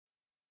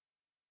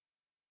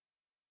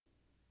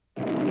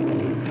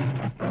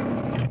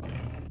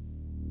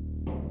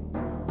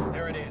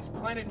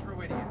planet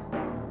Druidia.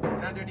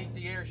 And underneath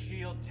the air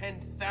shield,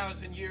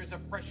 10,000 years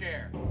of fresh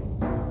air.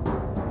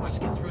 Let's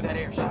get through that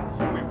air shield.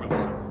 We will,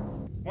 sir.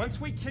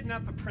 Once we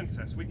kidnap the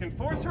princess, we can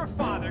force her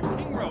father,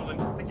 King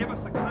Roland, to give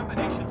us the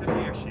combination to the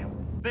air shield,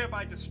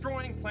 thereby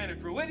destroying planet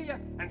Druidia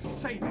and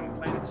saving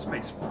planet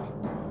Spaceball.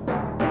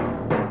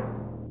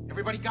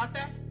 Everybody got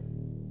that?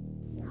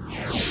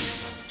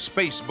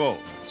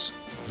 Spaceballs,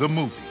 the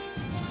movie.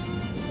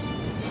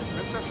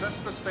 Princess, that's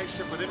the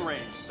spaceship within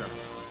range, sir.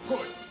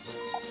 Good.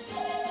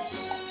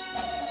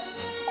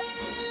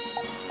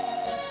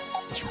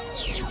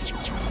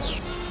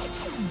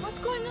 What's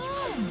going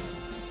on?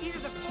 Either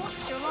the Force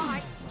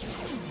July,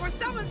 or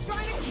someone's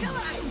trying to kill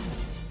us!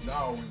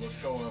 Now we will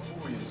show her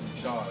who is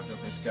in charge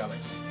of this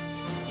galaxy.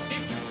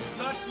 If you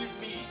do not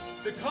give me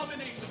the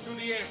combination to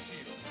the air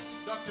shield,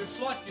 Dr.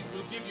 Slotkin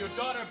will give your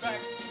daughter back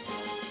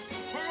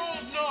her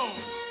old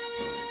nose.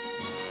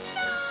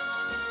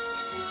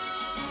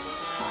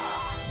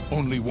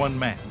 Only one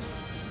man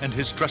and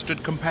his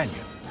trusted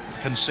companion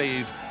can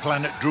save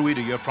planet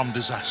Druidia from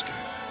disaster.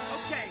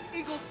 Okay,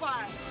 Eagle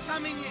 5,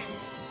 coming in.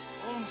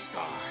 Lone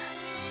Star.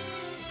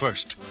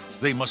 First,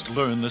 they must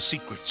learn the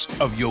secrets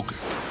of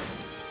yogurt.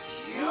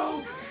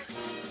 Yogurt.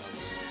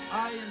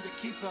 I am the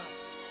keeper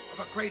of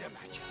a greater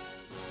magic.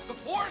 The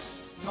Force?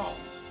 No,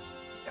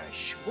 the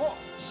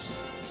Schwartz.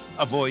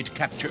 Avoid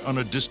capture on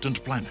a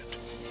distant planet.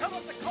 Come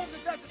up to comb the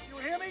desert, you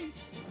hear me?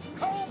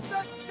 Comb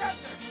the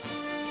desert!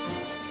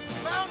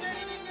 Found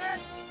anything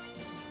yet?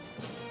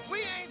 We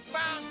ain't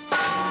found.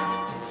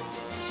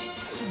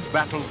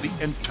 Battle the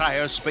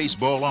entire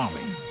Spaceball army.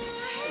 My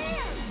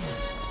hair!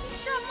 He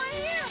shot my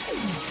hair!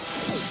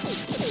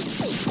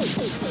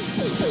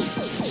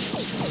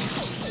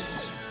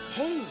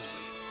 Holy.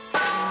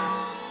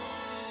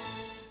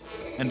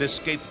 And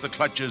escape the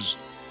clutches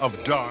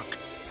of Dark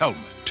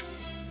Helmet.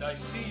 I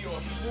see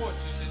your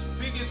Schwartz is as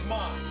big as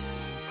mine.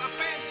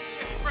 Abandon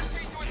ship,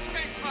 proceed to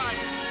escape pod.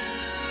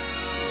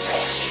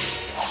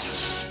 What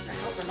the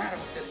hell's the matter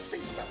with this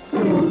seat?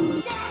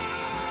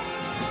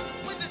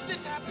 When does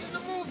this happen in the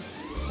movie?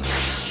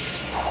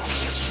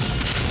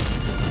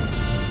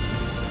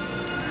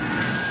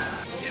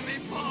 Give me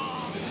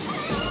bomb!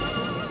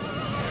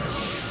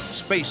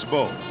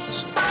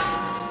 Spaceballs,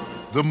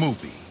 the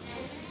movie.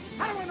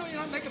 How do I know you're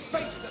not making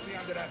faces at me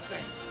under that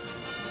thing?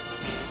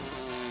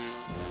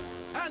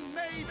 And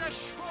may the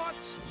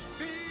Schwartz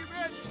be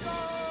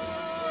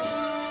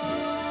restored!